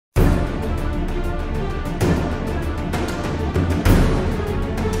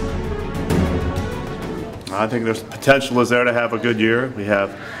I think there's potential is there to have a good year. We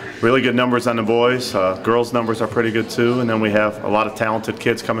have really good numbers on the boys. Girls' numbers are pretty good too, and then we have a lot of talented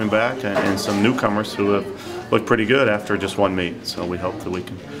kids coming back and some newcomers who have looked pretty good after just one meet. So we hope that we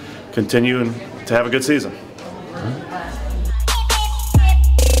can continue and to have a good season.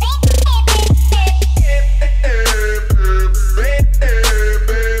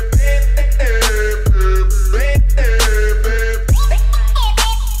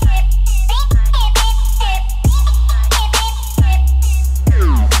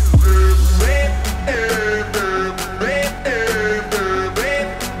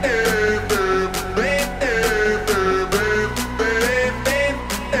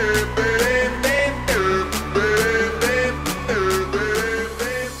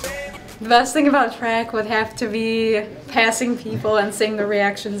 The best thing about track would have to be passing people and seeing the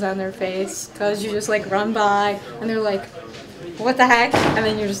reactions on their face, because you just like run by and they're like, what the heck? And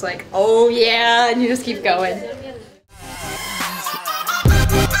then you're just like, oh yeah, and you just keep going.